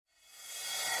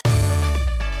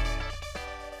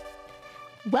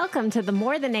Welcome to the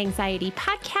More Than Anxiety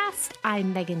podcast.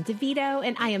 I'm Megan DeVito,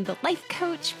 and I am the life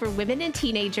coach for women and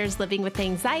teenagers living with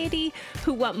anxiety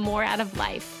who want more out of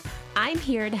life. I'm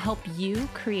here to help you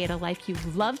create a life you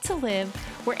love to live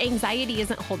where anxiety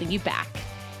isn't holding you back.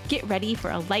 Get ready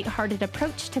for a lighthearted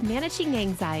approach to managing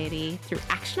anxiety through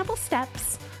actionable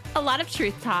steps, a lot of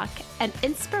truth talk, and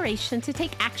inspiration to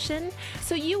take action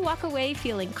so you walk away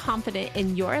feeling confident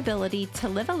in your ability to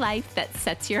live a life that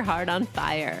sets your heart on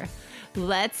fire.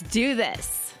 Let's do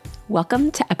this.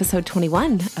 Welcome to episode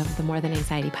 21 of the More Than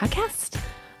Anxiety podcast.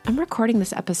 I'm recording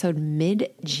this episode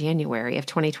mid-January of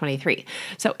 2023.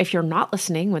 So if you're not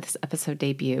listening when this episode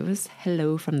debuts,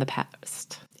 hello from the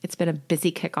past. It's been a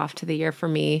busy kickoff to the year for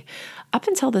me. Up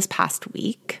until this past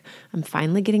week, I'm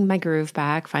finally getting my groove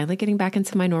back, finally getting back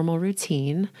into my normal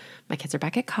routine. My kids are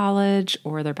back at college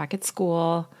or they're back at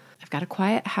school. I've got a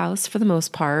quiet house for the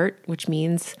most part, which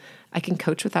means I can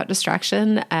coach without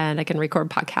distraction and I can record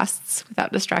podcasts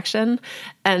without distraction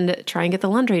and try and get the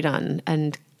laundry done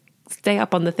and stay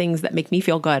up on the things that make me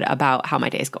feel good about how my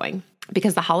day's going.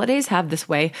 Because the holidays have this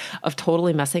way of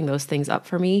totally messing those things up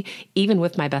for me, even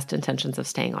with my best intentions of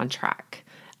staying on track.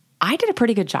 I did a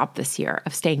pretty good job this year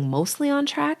of staying mostly on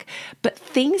track, but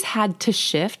things had to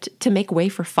shift to make way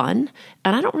for fun,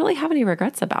 and I don't really have any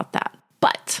regrets about that.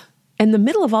 But in the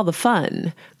middle of all the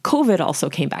fun, COVID also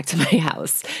came back to my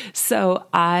house. So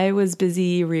I was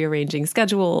busy rearranging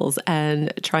schedules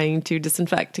and trying to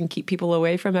disinfect and keep people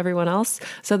away from everyone else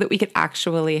so that we could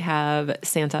actually have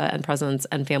Santa and presents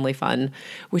and family fun,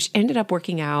 which ended up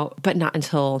working out, but not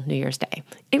until New Year's Day.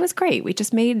 It was great. We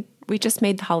just made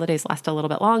the holidays last a little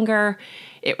bit longer.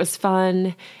 It was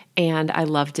fun and I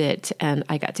loved it. And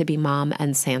I got to be mom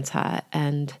and Santa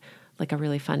and like a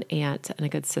really fun aunt and a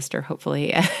good sister,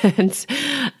 hopefully, and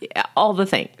all the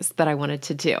things that I wanted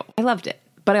to do. I loved it,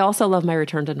 but I also love my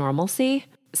return to normalcy.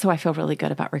 So I feel really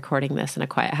good about recording this in a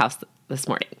quiet house this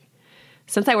morning.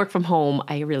 Since I work from home,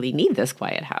 I really need this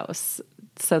quiet house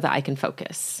so that I can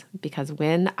focus, because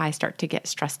when I start to get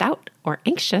stressed out or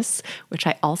anxious, which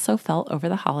I also felt over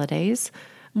the holidays,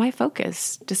 my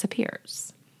focus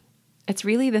disappears. It's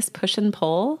really this push and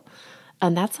pull.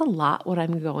 And that's a lot what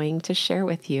I'm going to share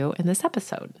with you in this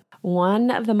episode. One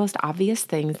of the most obvious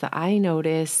things that I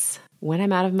notice when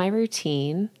I'm out of my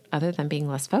routine, other than being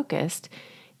less focused,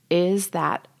 is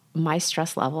that my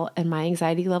stress level and my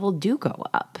anxiety level do go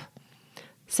up.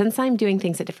 Since I'm doing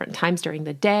things at different times during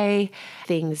the day,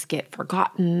 things get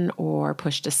forgotten or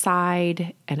pushed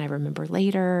aside, and I remember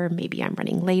later, maybe I'm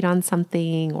running late on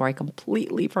something or I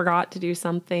completely forgot to do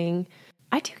something.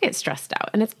 I do get stressed out,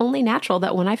 and it's only natural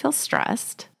that when I feel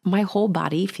stressed, my whole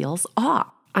body feels off.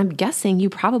 I'm guessing you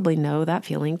probably know that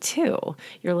feeling too.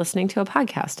 You're listening to a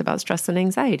podcast about stress and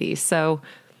anxiety, so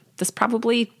this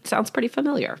probably sounds pretty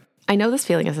familiar. I know this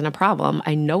feeling isn't a problem.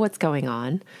 I know what's going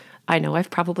on. I know I've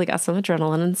probably got some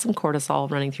adrenaline and some cortisol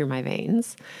running through my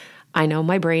veins. I know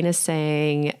my brain is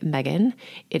saying, Megan,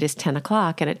 it is 10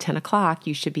 o'clock, and at 10 o'clock,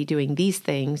 you should be doing these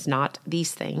things, not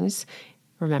these things.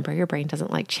 Remember, your brain doesn't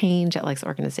like change. It likes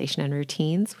organization and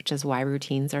routines, which is why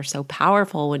routines are so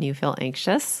powerful when you feel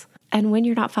anxious. And when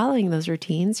you're not following those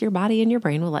routines, your body and your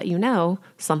brain will let you know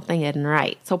something isn't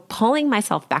right. So pulling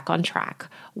myself back on track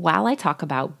while I talk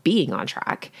about being on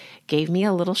track gave me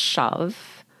a little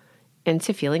shove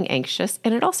into feeling anxious.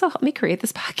 And it also helped me create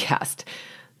this podcast.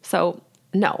 So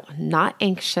no, not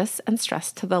anxious and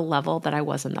stressed to the level that I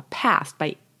was in the past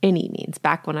by any means,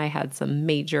 back when I had some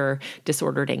major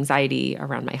disordered anxiety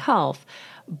around my health,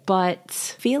 but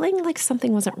feeling like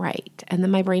something wasn't right. And then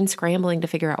my brain scrambling to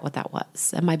figure out what that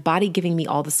was. And my body giving me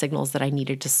all the signals that I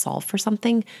needed to solve for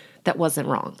something that wasn't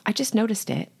wrong. I just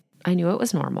noticed it. I knew it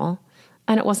was normal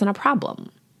and it wasn't a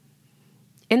problem.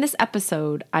 In this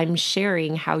episode, I'm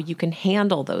sharing how you can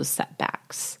handle those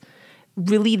setbacks.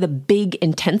 Really the big,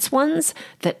 intense ones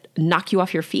that knock you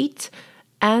off your feet,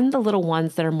 and the little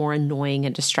ones that are more annoying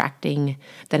and distracting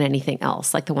than anything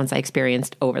else, like the ones I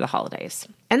experienced over the holidays.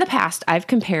 In the past, I've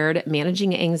compared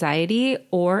managing anxiety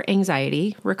or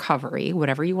anxiety recovery,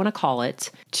 whatever you want to call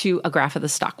it, to a graph of the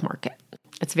stock market.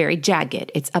 It's very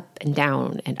jagged. It's up and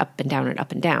down and up and down and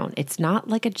up and down. It's not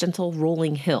like a gentle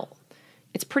rolling hill.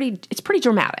 It's pretty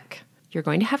dramatic. You're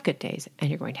going to have good days and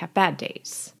you're going to have bad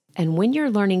days. And when you're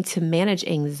learning to manage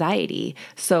anxiety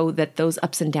so that those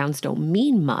ups and downs don't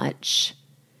mean much,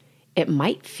 it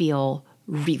might feel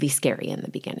really scary in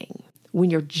the beginning. When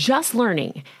you're just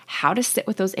learning how to sit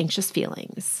with those anxious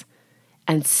feelings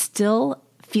and still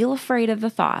feel afraid of the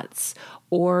thoughts,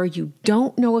 or you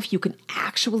don't know if you can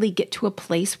actually get to a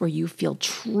place where you feel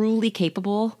truly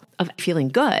capable of feeling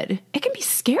good, it can be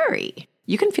scary.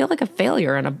 You can feel like a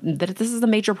failure and that this is a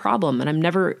major problem and I'm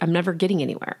never getting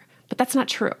anywhere. But that's not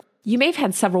true. You may have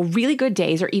had several really good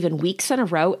days or even weeks in a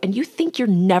row, and you think you're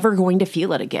never going to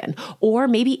feel it again. Or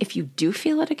maybe if you do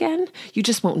feel it again, you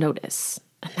just won't notice.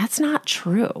 And that's not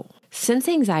true. Since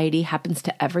anxiety happens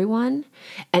to everyone,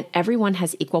 and everyone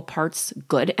has equal parts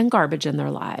good and garbage in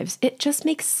their lives, it just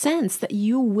makes sense that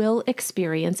you will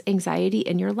experience anxiety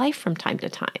in your life from time to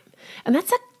time. And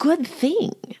that's a good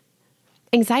thing.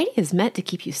 Anxiety is meant to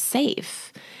keep you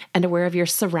safe and aware of your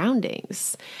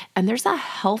surroundings. And there's a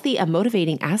healthy and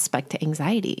motivating aspect to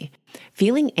anxiety.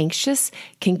 Feeling anxious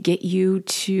can get you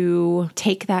to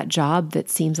take that job that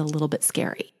seems a little bit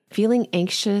scary. Feeling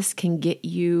anxious can get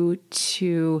you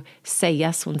to say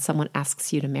yes when someone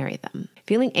asks you to marry them.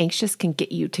 Feeling anxious can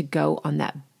get you to go on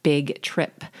that big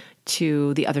trip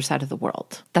to the other side of the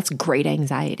world. That's great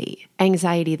anxiety.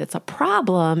 Anxiety that's a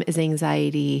problem is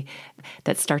anxiety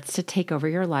that starts to take over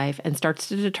your life and starts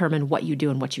to determine what you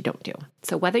do and what you don't do.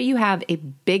 So whether you have a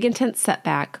big intense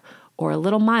setback or a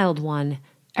little mild one,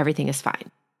 everything is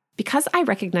fine. Because I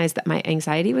recognized that my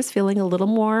anxiety was feeling a little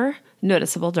more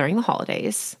noticeable during the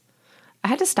holidays, I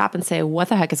had to stop and say, what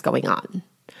the heck is going on?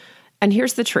 And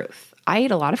here's the truth. I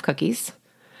ate a lot of cookies.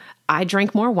 I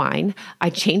drank more wine. I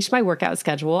changed my workout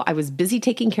schedule. I was busy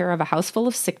taking care of a house full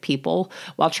of sick people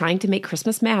while trying to make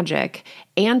Christmas magic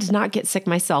and not get sick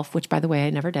myself, which, by the way,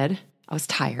 I never did. I was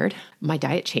tired. My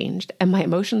diet changed, and my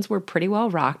emotions were pretty well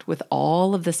rocked with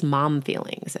all of this mom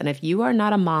feelings. And if you are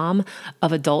not a mom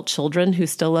of adult children who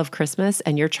still love Christmas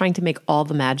and you're trying to make all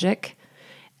the magic,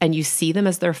 and you see them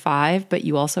as they're 5, but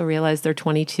you also realize they're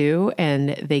 22 and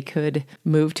they could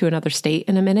move to another state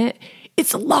in a minute,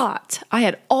 it's a lot. I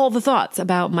had all the thoughts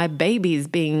about my babies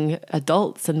being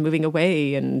adults and moving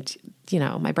away. And,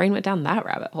 my brain went down that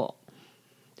rabbit hole.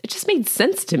 It just made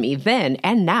sense to me then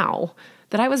and now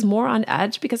that I was more on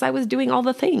edge because I was doing all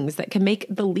the things that can make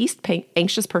the least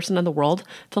anxious person in the world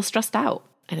feel stressed out.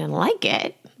 I didn't like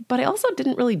it, but I also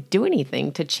didn't really do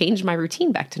anything to change my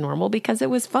routine back to normal because it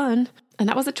was fun. And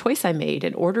that was a choice I made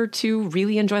in order to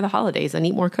really enjoy the holidays and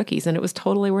eat more cookies. And it was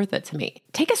totally worth it to me.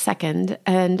 Take a second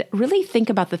and really think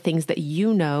about the things that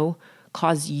you know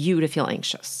cause you to feel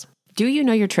anxious. Do you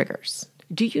know your triggers?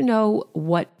 Do you know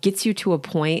what gets you to a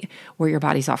point where your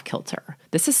body's off kilter?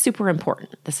 This is super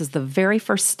important. This is the very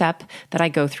first step that I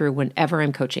go through whenever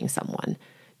I'm coaching someone.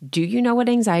 Do you know what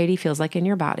anxiety feels like in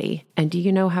your body? And do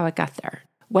you know how it got there?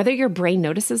 Whether your brain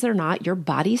notices or not, your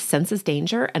body senses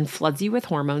danger and floods you with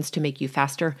hormones to make you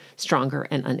faster, stronger,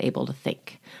 and unable to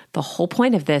think. The whole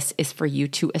point of this is for you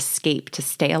to escape, to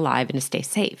stay alive, and to stay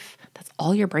safe. That's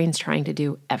all your brain's trying to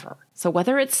do ever. So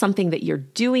whether it's something that you're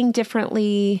doing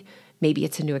differently, maybe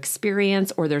it's a new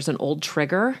experience, or there's an old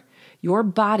trigger, your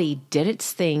body did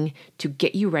its thing to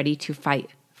get you ready to fight,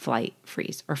 flight,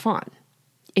 freeze, or fawn.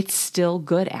 It's still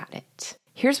good at it.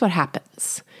 Here's what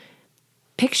happens.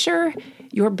 Picture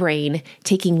your brain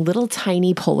taking little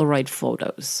tiny Polaroid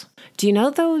photos. Do you know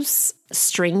those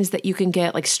strings that you can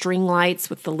get, like string lights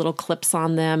with the little clips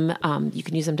on them? You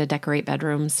can use them to decorate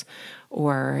bedrooms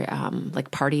or like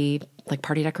party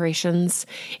decorations.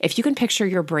 If you can picture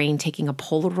your brain taking a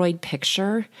Polaroid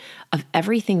picture of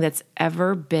everything that's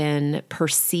ever been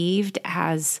perceived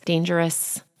as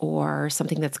dangerous or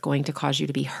something that's going to cause you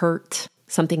to be hurt,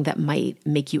 something that might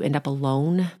make you end up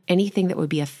alone, anything that would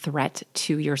be a threat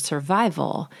to your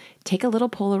survival, take a little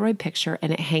Polaroid picture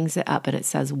and it hangs it up and it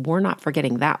says, we're not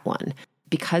forgetting that one.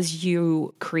 Because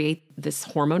you create this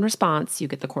hormone response, you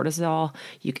get the cortisol,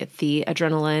 you get the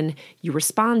adrenaline, you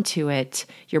respond to it,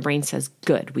 your brain says,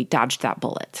 good, we dodged that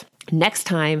bullet. Next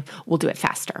time, we'll do it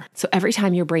faster. So every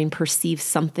time your brain perceives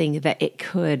something that it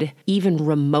could even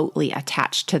remotely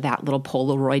attach to that little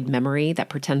Polaroid memory, that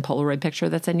pretend Polaroid picture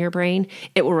that's in your brain,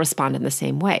 it will respond in the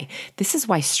same way. This is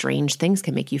why strange things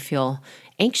can make you feel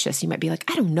anxious. You might be like,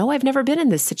 I don't know, I've never been in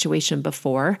this situation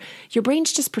before. Your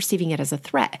brain's just perceiving it as a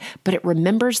threat, but it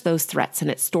remembers those threats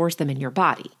and it stores them in your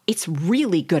body. It's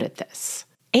really good at this.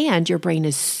 And your brain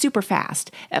is super fast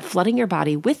at flooding your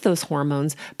body with those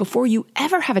hormones before you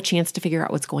ever have a chance to figure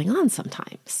out what's going on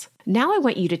sometimes. Now I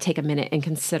want you to take a minute and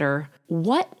consider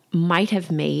what might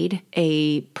have made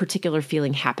a particular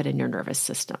feeling happen in your nervous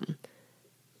system.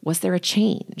 Was there a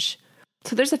change?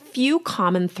 So there's a few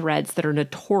common threads that are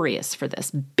notorious for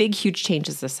this, big, huge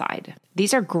changes aside.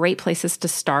 These are great places to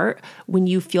start when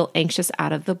you feel anxious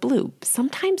out of the blue.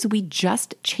 Sometimes we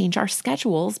just change our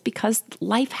schedules because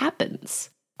life happens.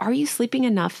 Are you sleeping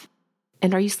enough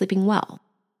and are you sleeping well?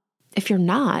 If you're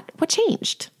not, what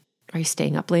changed? Are you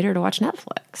staying up later to watch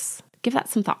Netflix? Give that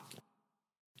some thought.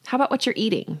 How about what you're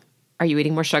eating? Are you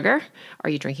eating more sugar? Are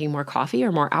you drinking more coffee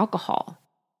or more alcohol?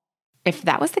 If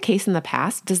that was the case in the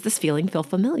past, does this feeling feel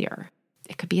familiar?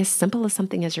 It could be as simple as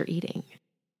something as you're eating.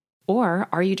 Or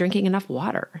are you drinking enough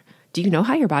water? Do you know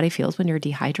how your body feels when you're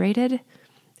dehydrated?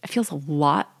 It feels a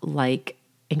lot like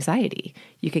anxiety.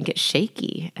 You can get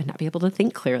shaky and not be able to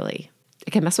think clearly.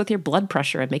 It can mess with your blood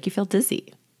pressure and make you feel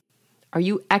dizzy. Are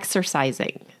you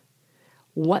exercising?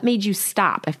 What made you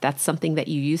stop if that's something that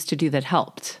you used to do that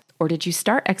helped? Or did you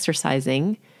start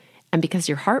exercising and because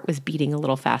your heart was beating a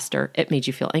little faster, it made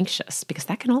you feel anxious? Because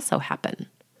that can also happen.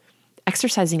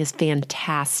 Exercising is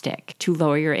fantastic to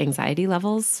lower your anxiety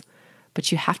levels,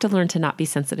 but you have to learn to not be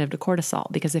sensitive to cortisol,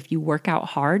 because if you work out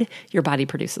hard, your body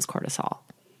produces cortisol.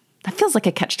 That feels like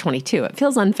a catch-22. It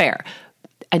feels unfair.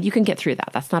 And you can get through that.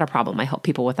 That's not a problem. I help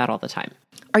people with that all the time.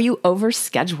 Are you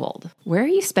overscheduled? Where are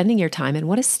you spending your time and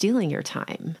what is stealing your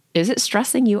time? Is it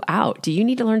stressing you out? Do you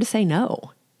need to learn to say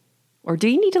no? Or do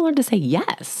you need to learn to say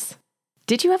yes?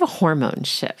 Did you have a hormone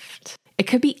shift? It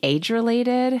could be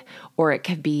age-related, or it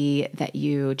could be that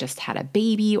you just had a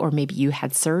baby, or maybe you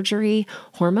had surgery.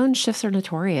 Hormone shifts are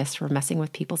notorious for messing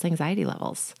with people's anxiety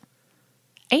levels.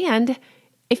 And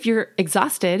if you're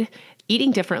exhausted,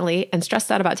 eating differently, and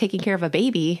stressed out about taking care of a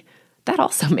baby, that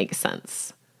also makes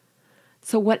sense.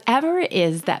 So whatever it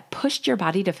is that pushed your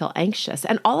body to feel anxious,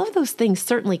 and all of those things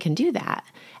certainly can do that,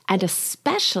 and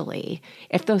especially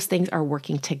if those things are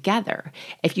working together.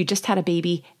 If you just had a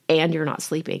baby and you're not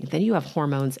sleeping, then you have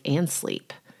hormones and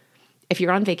sleep. If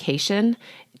you're on vacation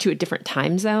to a different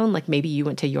time zone, like maybe you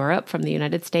went to Europe from the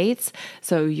United States,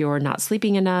 so you're not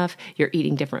sleeping enough, you're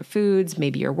eating different foods,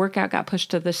 maybe your workout got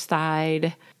pushed to the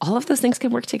side, all of those things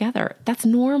can work together. That's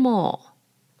normal.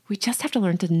 We just have to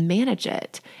learn to manage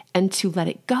it and to let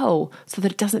it go so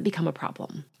that it doesn't become a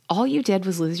problem. All you did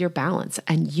was lose your balance,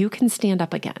 and you can stand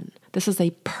up again. This is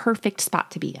a perfect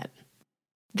spot to be in.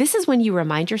 This is when you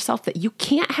remind yourself that you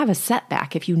can't have a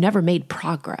setback if you never made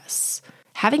progress.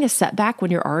 Having a setback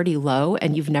when you're already low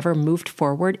and you've never moved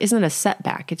forward isn't a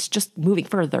setback. It's just moving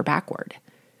further backward.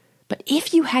 But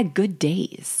if you had good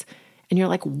days and you're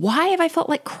like, why have I felt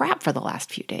like crap for the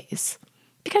last few days?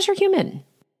 Because you're human.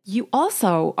 You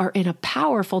also are in a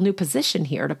powerful new position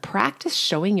here to practice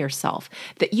showing yourself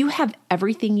that you have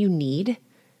everything you need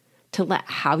to let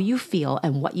how you feel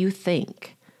and what you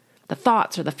think, the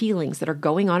thoughts or the feelings that are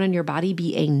going on in your body,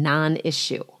 be a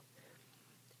non-issue.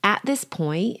 At this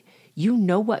point, you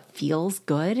know what feels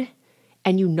good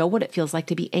and you know what it feels like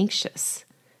to be anxious.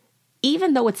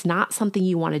 Even though it's not something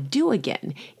you want to do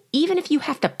again, even if you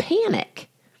have to panic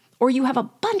or you have a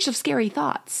bunch of scary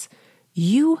thoughts,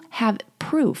 you have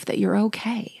proof that you're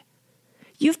okay.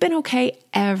 You've been okay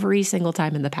every single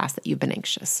time in the past that you've been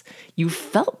anxious. You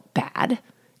felt bad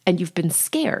and you've been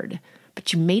scared,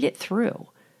 but you made it through.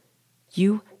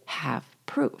 You have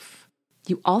proof.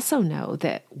 You also know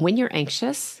that when you're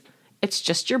anxious, it's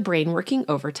just your brain working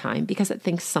overtime because it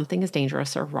thinks something is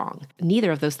dangerous or wrong.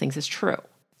 Neither of those things is true.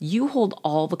 You hold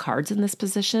all the cards in this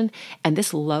position, and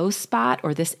this low spot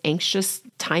or this anxious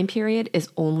time period is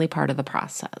only part of the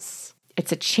process.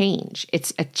 It's a change.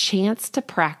 It's a chance to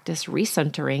practice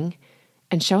recentering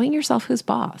and showing yourself who's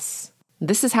boss.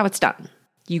 This is how it's done.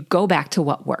 You go back to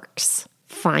what works.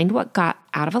 Find what got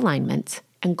out of alignment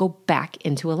and go back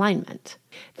into alignment.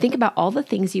 Think about all the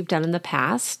things you've done in the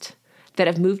past that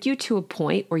have moved you to a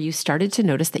point where you started to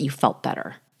notice that you felt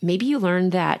better. Maybe you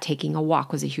learned that taking a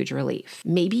walk was a huge relief.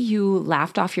 Maybe you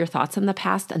laughed off your thoughts in the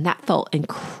past and that felt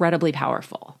incredibly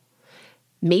powerful.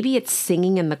 Maybe it's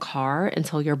singing in the car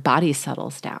until your body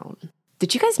settles down.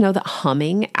 Did you guys know that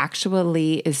humming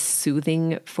actually is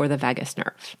soothing for the vagus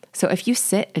nerve? So if you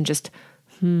sit and just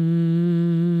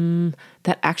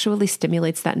that actually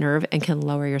stimulates that nerve and can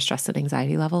lower your stress and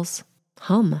anxiety levels.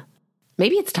 Hum.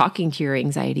 Maybe it's talking to your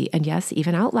anxiety. And yes,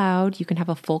 even out loud, you can have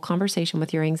a full conversation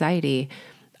with your anxiety.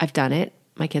 I've done it.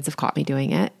 My kids have caught me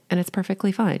doing it, and it's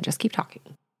perfectly fine. Just keep talking.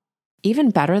 Even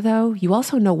better though, you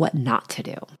also know what not to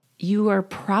do. You are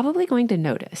probably going to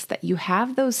notice that you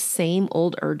have those same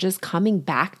old urges coming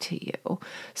back to you.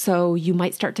 So you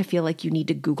might start to feel like you need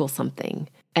to Google something.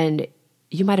 And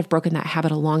you might have broken that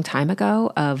habit a long time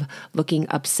ago of looking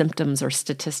up symptoms or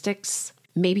statistics.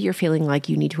 Maybe you're feeling like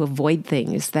you need to avoid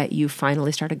things that you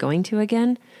finally started going to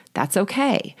again. That's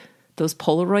okay. Those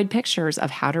Polaroid pictures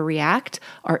of how to react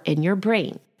are in your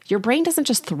brain. Your brain doesn't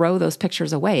just throw those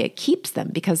pictures away. It keeps them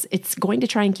because it's going to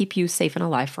try and keep you safe and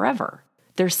alive forever.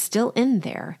 They're still in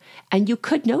there. And you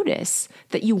could notice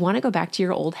that you want to go back to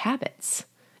your old habits.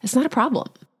 It's not a problem.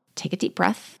 Take a deep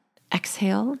breath,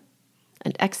 exhale,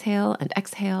 and exhale, and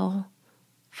exhale.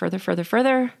 Further, further,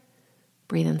 further.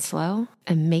 Breathe in slow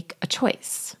and make a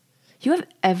choice. You have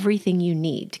everything you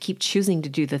need to keep choosing to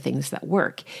do the things that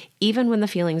work, even when the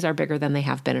feelings are bigger than they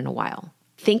have been in a while.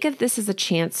 Think of this as a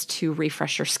chance to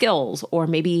refresh your skills, or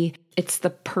maybe it's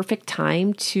the perfect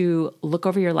time to look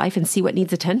over your life and see what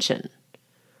needs attention.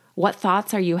 What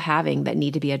thoughts are you having that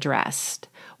need to be addressed?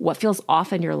 What feels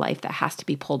off in your life that has to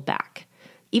be pulled back?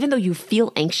 Even though you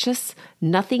feel anxious,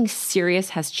 nothing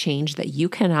serious has changed that you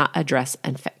cannot address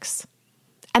and fix.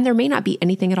 And there may not be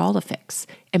anything at all to fix.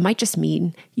 It might just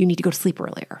mean you need to go to sleep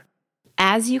earlier.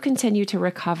 As you continue to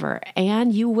recover,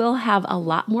 and you will have a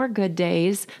lot more good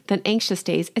days than anxious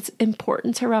days, it's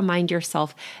important to remind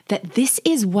yourself that this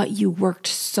is what you worked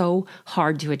so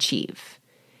hard to achieve.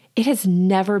 It has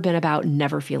never been about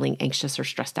never feeling anxious or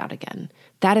stressed out again.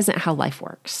 That isn't how life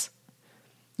works.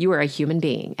 You are a human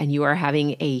being, and you are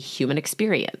having a human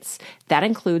experience. That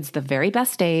includes the very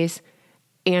best days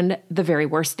and the very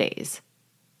worst days.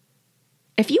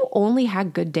 If you only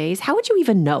had good days, how would you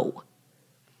even know?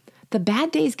 The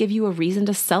bad days give you a reason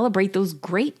to celebrate those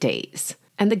great days.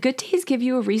 And the good days give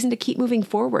you a reason to keep moving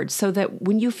forward so that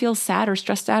when you feel sad or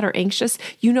stressed out or anxious,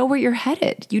 you know where you're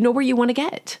headed. You know where you want to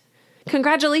get.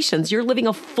 Congratulations, you're living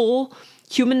a full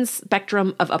human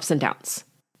spectrum of ups and downs.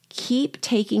 Keep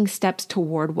taking steps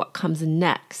toward what comes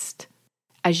next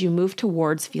as you move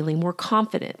towards feeling more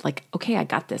confident. Like, okay, I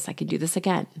got this. I can do this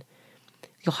again.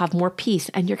 You'll have more peace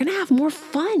and you're going to have more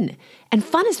fun. And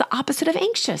fun is the opposite of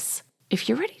anxious. If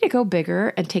you're ready to go bigger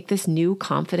and take this new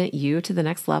confident you to the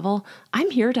next level, I'm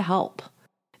here to help.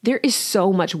 There is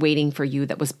so much waiting for you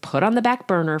that was put on the back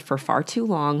burner for far too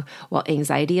long while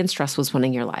anxiety and stress was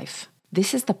running your life.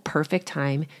 This is the perfect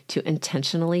time to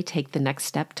intentionally take the next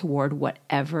step toward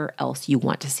whatever else you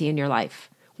want to see in your life,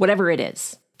 whatever it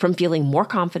is, from feeling more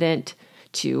confident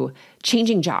to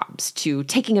changing jobs, to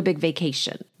taking a big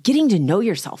vacation, getting to know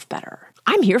yourself better.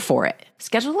 I'm here for it.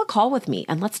 Schedule a call with me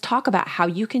and let's talk about how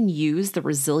you can use the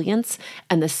resilience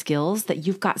and the skills that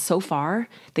you've got so far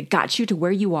that got you to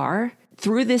where you are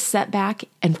through this setback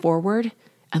and forward.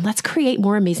 And let's create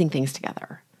more amazing things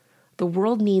together. The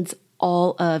world needs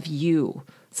all of you.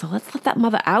 So let's let that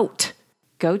mother out.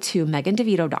 Go to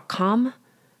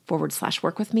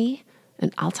megandevito.com/work with me,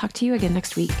 and I'll talk to you again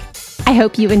next week. I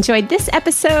hope you enjoyed this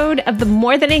episode of the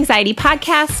More Than Anxiety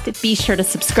podcast. Be sure to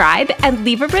subscribe and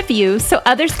leave a review so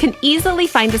others can easily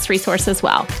find this resource as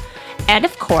well. And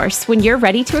of course, when you're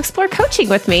ready to explore coaching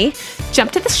with me, jump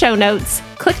to the show notes,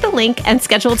 click the link, and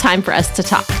schedule time for us to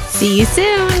talk. See you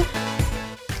soon.